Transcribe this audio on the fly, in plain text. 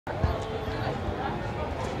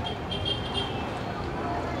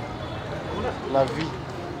la vie.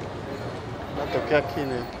 Natokea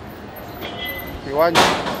kine kiwanja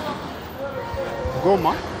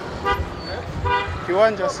Goma.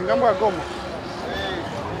 Kiwanja singambo ya Goma.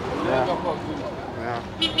 Yeah.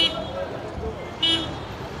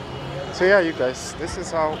 So yeah, you guys, this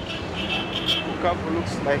is how Bukavu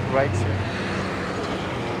looks like right here.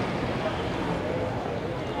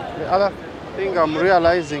 The other thing I'm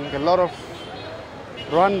realizing, a lot of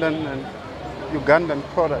Rwandan and Ugandan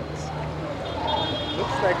products.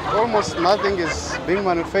 Looks like almost nothing is being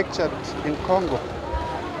manufactured in Congo.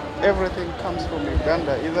 Everything comes from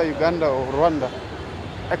Uganda, either Uganda or Rwanda,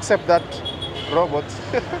 except that robot,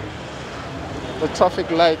 the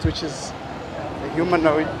traffic light, which is a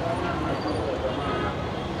humanoid.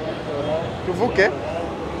 Tuvuke?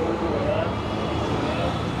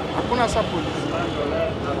 Hakuna sapuli.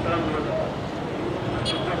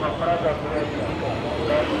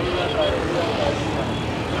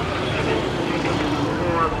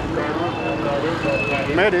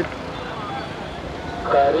 Made it.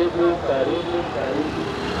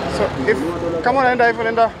 So if come on, enda even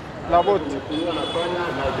enda labot.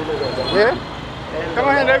 Yeah. Come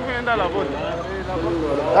on, enda even enda labot.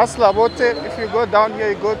 That's Labote. If you go down here,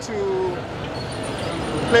 you go to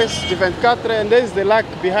place Juvencatre, and there's the lake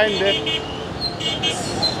behind there.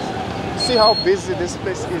 See how busy this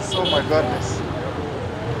place is. Oh my goodness.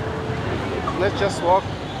 Let's just walk.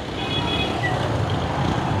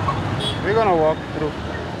 We're gonna walk through.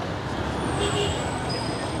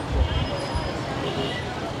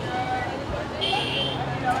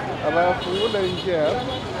 Abafungula njia.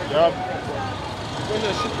 Yep.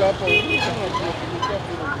 Kuna shika hapo.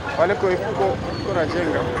 Wale kuna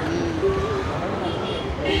jenga.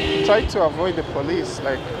 Try to avoid the police.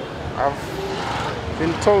 Like I've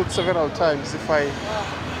been told several times, if I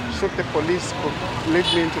shoot the police, could lead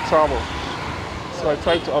me into trouble. So I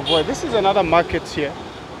try to avoid. This is another market here.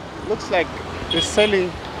 Looks like they're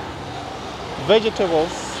selling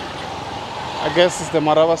vegetables. I guess it's the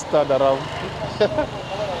Marava stud around.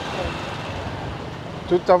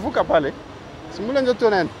 Tutavuka pale. Simule njo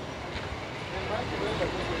tunen.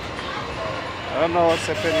 I don't know what's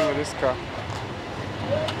happening with this car.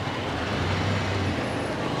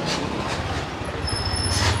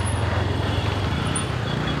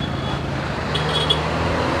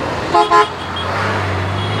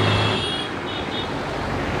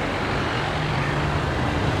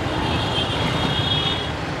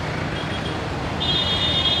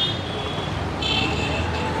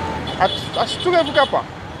 Asituke vuka hapa.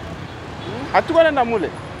 Hatuko nenda mule.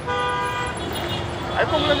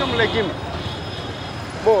 Haiko mule mule gimi.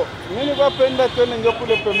 Bo, mimi kwa penda tuende njo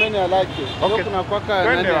kule pembeni ya lake. Okay. Kuna kwaka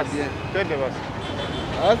nani ya bien. Twende basi.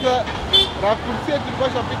 Sasa rakursie tulikuwa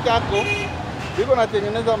shapita hapo. Biko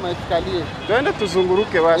natengeneza maeskalier. Twende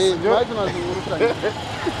tuzunguruke basi. Ndio tunazunguruka.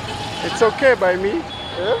 It's okay by me.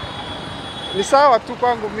 Ni sawa tu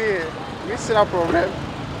kwangu mie. Mimi sina problem.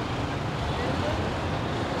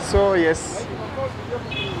 So yes.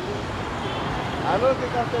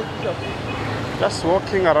 Just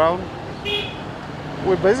walking around.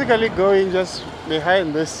 We're basically going just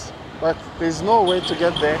behind this, but there's no way to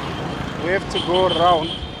get there. We have to go around.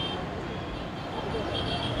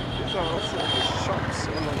 These are also the shops.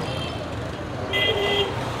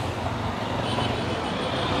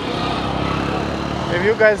 Have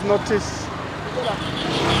you guys noticed?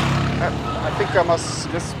 I think I must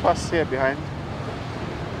just pass here behind.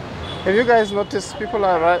 Have you guys noticed people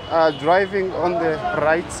are driving on the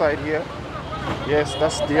right side here? Yes,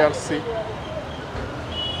 that's DRC.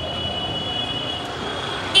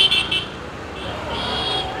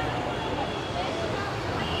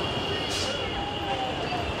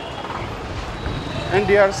 And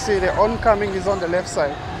DRC, the oncoming is on the left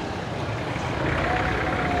side.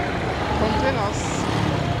 Containers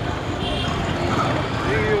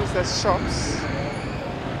being used as shops.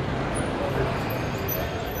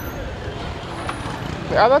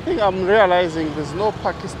 The other thing I'm realizing, there's no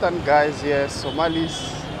Pakistan guys here,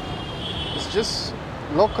 Somalis. It's just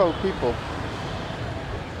local people.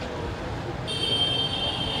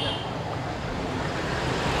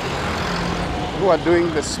 Who are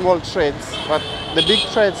doing the small trades, but the big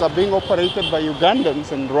trades are being operated by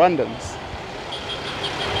Ugandans and Rwandans.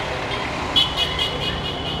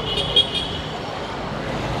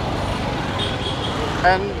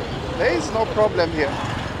 And there is no problem here.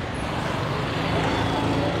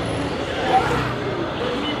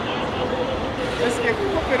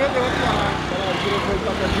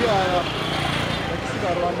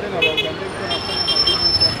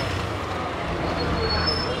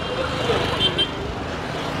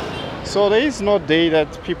 So there is no day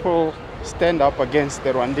that people stand up against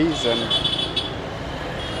the Rwandese and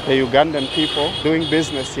the Ugandan people doing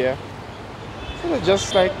business here. So they're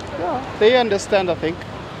just like, yeah, they understand, I think.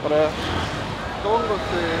 But yeah.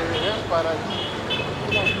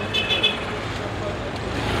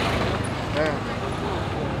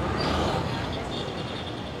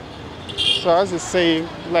 So as it's saying,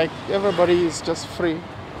 like everybody is just free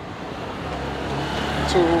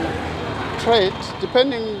to trade.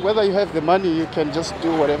 Depending whether you have the money, you can just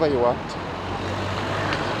do whatever you want.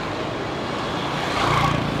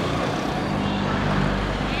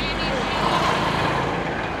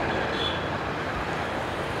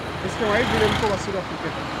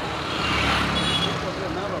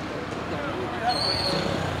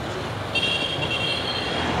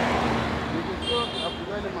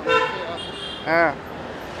 Yeah.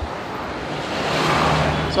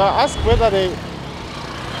 So I asked whether they,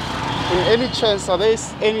 in any chance, are there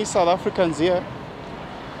any South Africans here?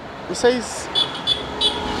 He says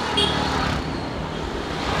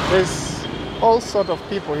there's all sort of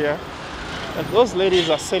people here. And those ladies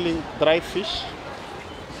are selling dry fish.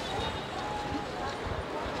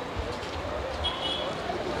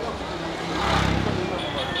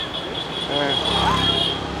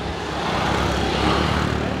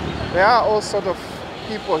 There are all sort of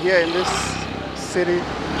people here in this city,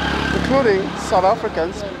 including South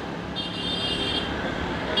Africans.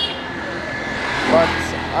 But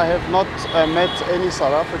I have not met any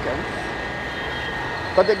South African.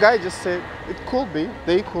 But the guy just said it could be,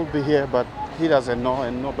 they could be here, but he doesn't know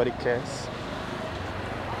and nobody cares.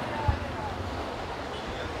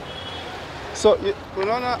 So,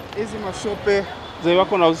 unaona hizi mashope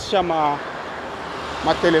wako nauzisha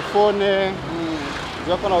matelefone,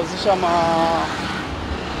 wako nauzisha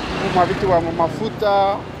vitu wa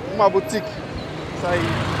mafuta, mabutiki. Sasa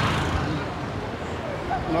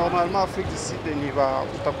normalement Afrique du Sud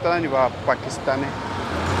utakutana ni wa Pakistani.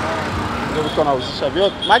 Ndio wako nauzisha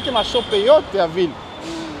vyote. Maki mashope yote ya vile.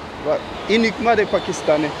 Uniquement des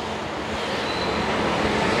Pakistanais.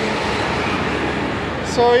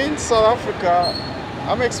 So in South Africa,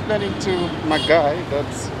 I'm explaining to my guy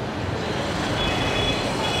that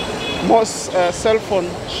most cell phone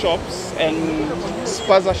shops and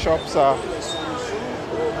spaza shops are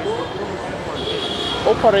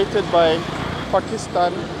operated by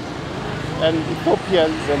Pakistan and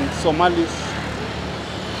Ethiopians and Somalis.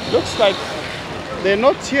 Looks like they're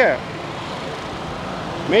not here.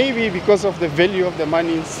 Maybe because of the value of the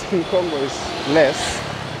money in Congo is less.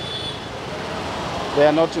 They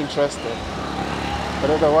are not interested.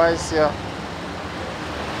 But otherwise, yeah.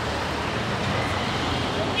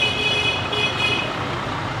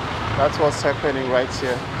 That's what's happening right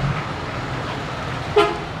here.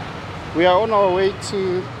 We are on our way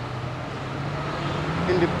to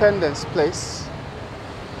Independence Place.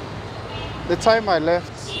 The time I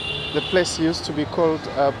left, the place used to be called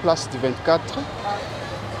Place du 24,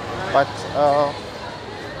 but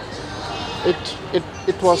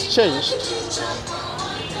it was changed,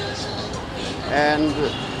 and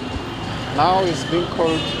now it's being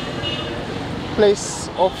called Place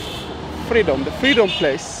of Freedom, the Freedom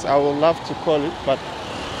Place, I would love to call it, but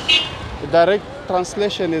the direct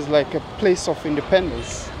translation is like a place of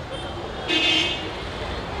independence.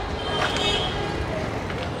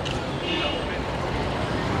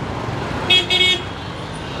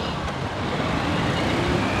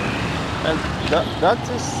 And that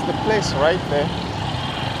is the place right there.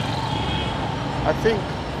 I think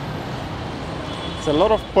it's a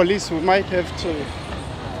lot of police. We might have to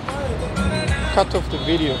cut off the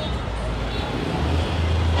video.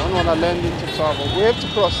 I don't want to land into trouble. We have to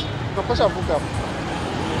cross. We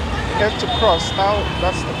have to cross. Now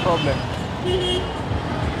that's the problem.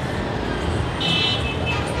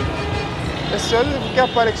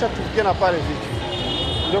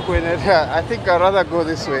 I think I'd rather go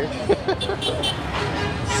this way.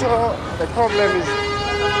 So the problem is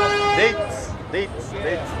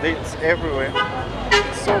dates everywhere.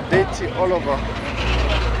 It's so dirty all over.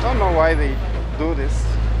 I don't know why they do this.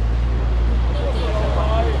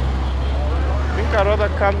 I think I'd rather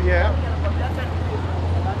come here,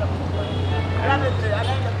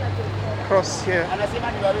 cross here,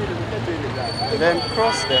 then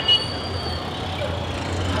cross there.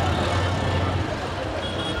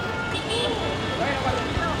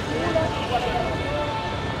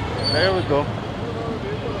 There we go.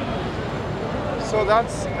 So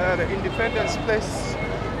that's the Independence Place,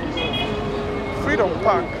 Freedom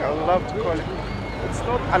Park, I would love to call it. It's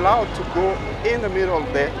not allowed to go in the middle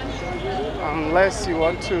there unless you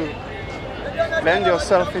want to land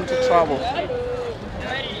yourself into trouble.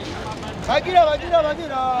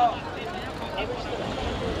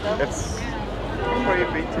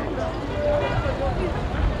 prohibited.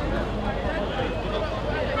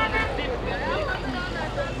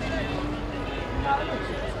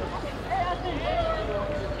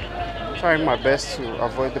 Trying my best to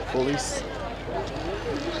avoid the police.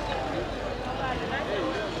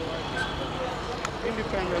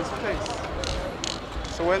 Independence Place.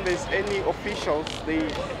 So when there's any officials, they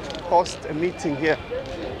host a meeting here.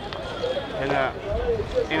 And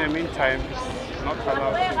in the meantime, it's not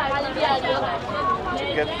allowed to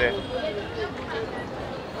get there.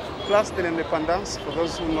 Place de l'Indépendance, for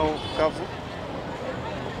those who know Bukavu,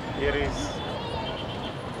 here it is.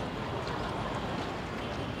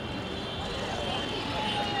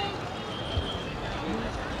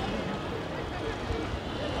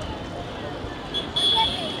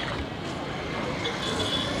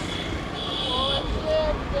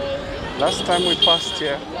 Last time we passed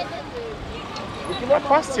here, I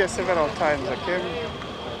passed here several times. I came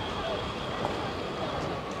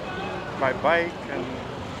by bike and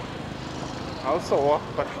I also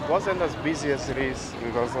walked, but it wasn't as busy as it is.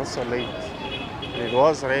 It was also late. It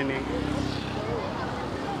was raining.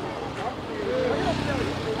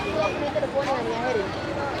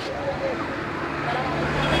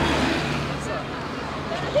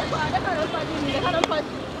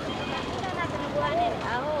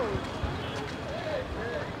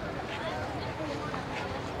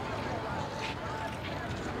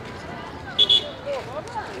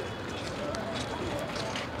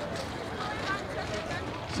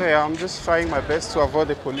 So yeah, I'm just trying my best to avoid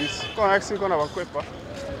the police. Actually, gonna wakwepa.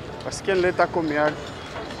 Parce qu'elle leta komiag.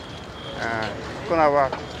 Gonna wa.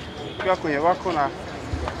 Kwa kwenye wako na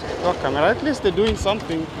camera. At least they're doing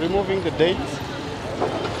something, removing the date.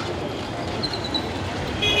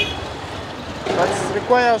 That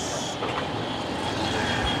requires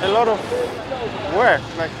a lot of work.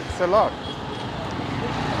 Like it's a lot.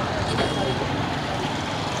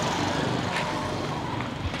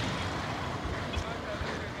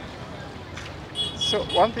 So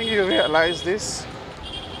one thing you realize, this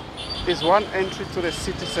is one entry to the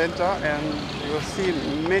city center, and you will see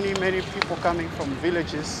many people coming from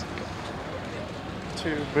villages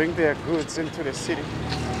to bring their goods into the city.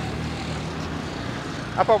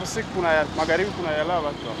 Hapa usiku kuna magharibi kuna yala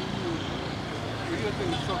watu.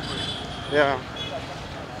 Yeah.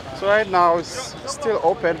 So right now it's still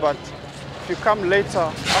open, but if you come later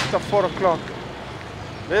after 4 o'clock,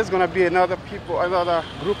 there's gonna be another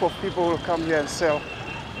group of people will come here and sell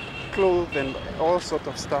clothes and all sorts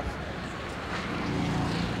of stuff.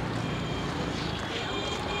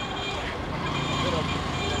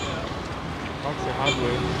 That's the hard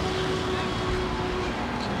way.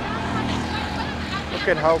 Look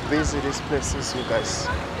at how busy this place is, you guys.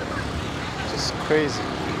 Just crazy.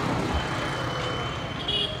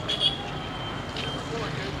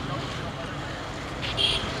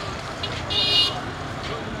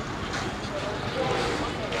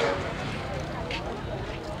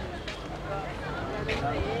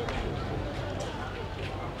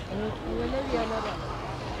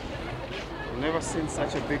 I've never seen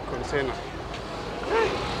such a big container.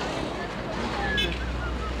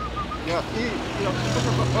 Yeah,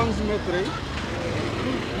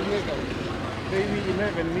 maybe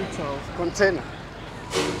 11 meters of container.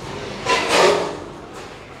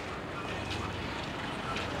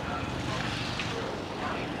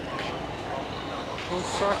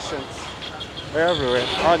 Constructions everywhere.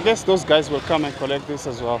 I guess those guys will come and collect this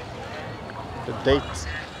as well. The date.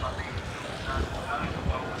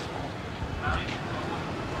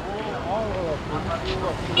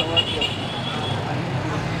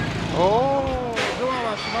 Oh,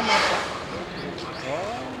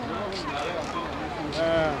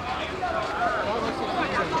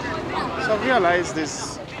 so I realize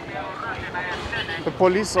this. The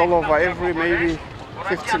police all over every maybe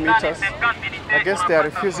 50 meters. I guess they are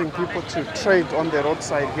refusing people to trade on the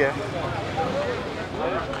roadside here.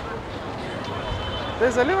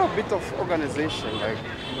 There's a little bit of organization, like,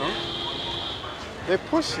 you know. They're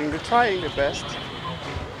pushing, they're trying their best.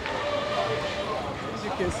 As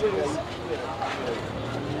you can see, there's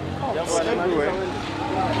everywhere.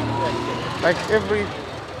 Like every,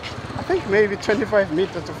 I think maybe 25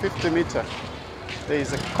 meters to 50 meters, there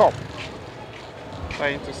is a cop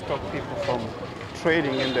trying to stop people from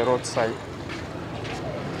trading in the roadside.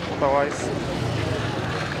 Otherwise,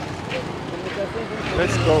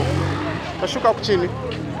 let's go. So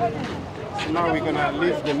now we're gonna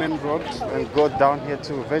leave the main road and go down here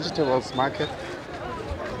to vegetables market.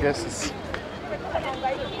 I guess it's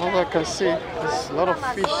all I can see. There's a lot of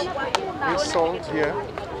fish being sold here.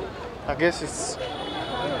 I guess it's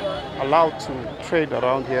allowed to trade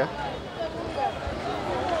around here.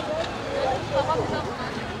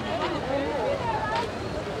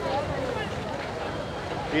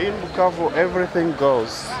 In Bukavu, everything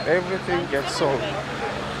goes. Everything gets sold.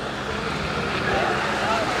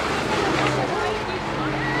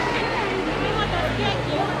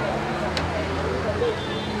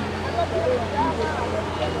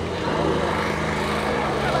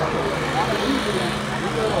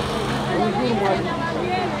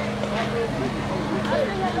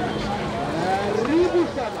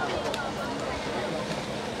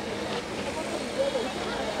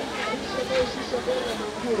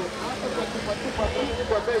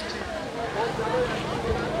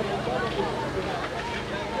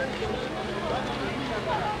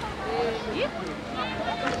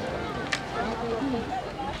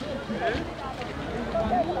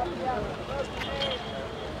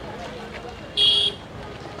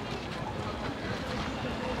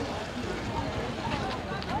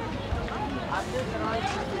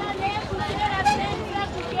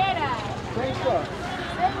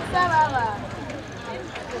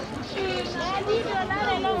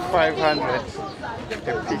 $500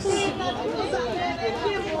 a piece.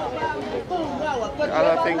 The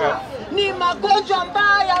other thing I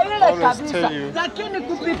always tell you,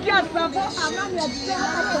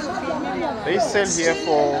 they sell here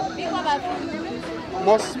for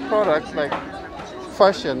most products like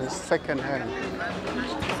fashion is second hand.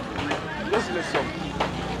 Let's listen.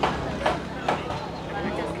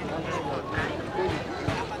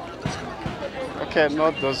 Okay,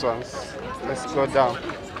 not those ones. Let's go down.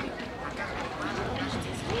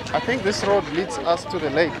 I think this road leads us to the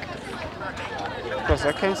lake because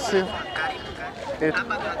I can see it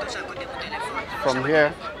from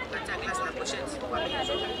here.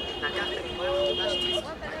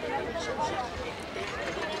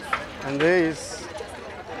 And there is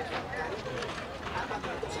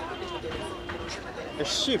a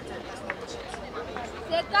ship.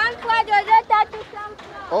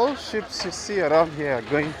 All ships you see around here are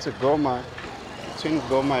going to Goma, between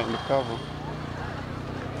Goma and Bukavu.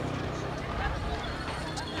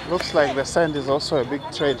 Looks like the sand is also a big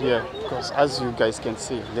trade here because as you guys can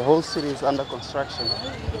see, the whole city is under construction.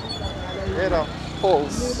 There are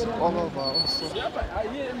poles all over also.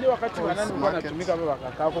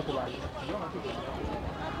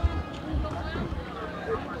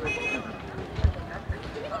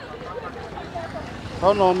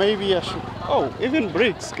 Oh no, maybe I should. Oh, even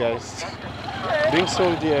bricks, guys. Being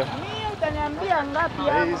sold here.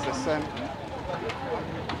 There is the sand.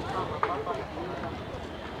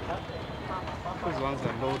 Those ones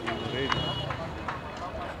are loaded already.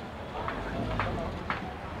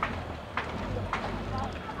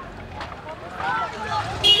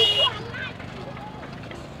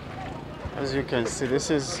 As you can see, this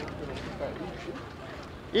is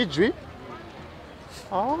Ijwi.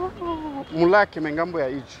 Oh, Mulaki mengambo ya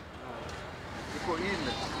Ijwi.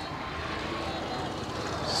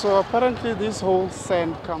 So apparently this whole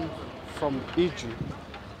sand comes from Ijwi.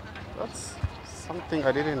 That's something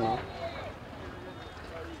I didn't know.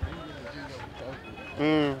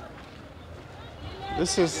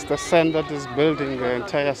 This is the sand that is building the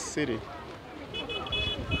entire city.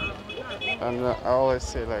 And I always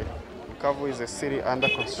say, like, Bukavu is a city under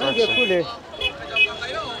construction.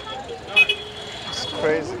 It's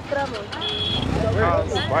crazy.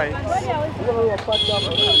 Cars, bikes.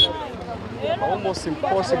 Almost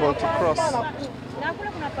impossible to cross.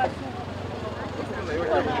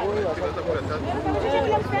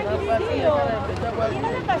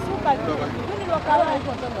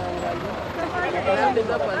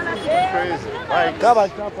 Crazy. Bikes,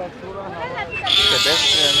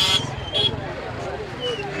 pedestrians,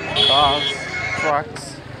 cars, trucks.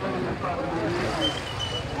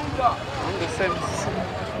 On the same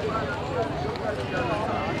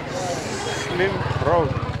slim road.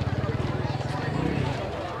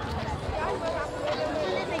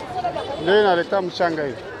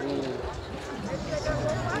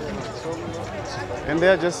 And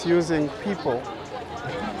they're just using people,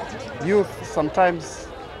 youth, sometimes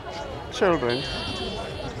children,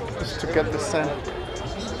 just to get the sand.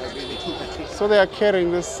 So they are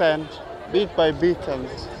carrying this sand bit by bit, and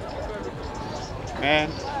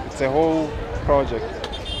man, it's a whole project.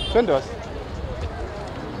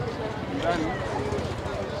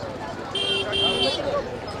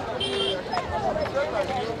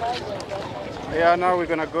 Yeah, now we're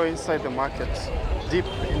gonna go inside the market, deep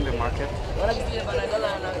in the market.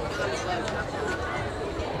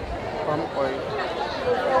 Palm oil.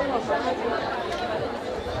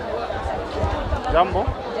 Jambo?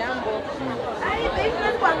 Jambo.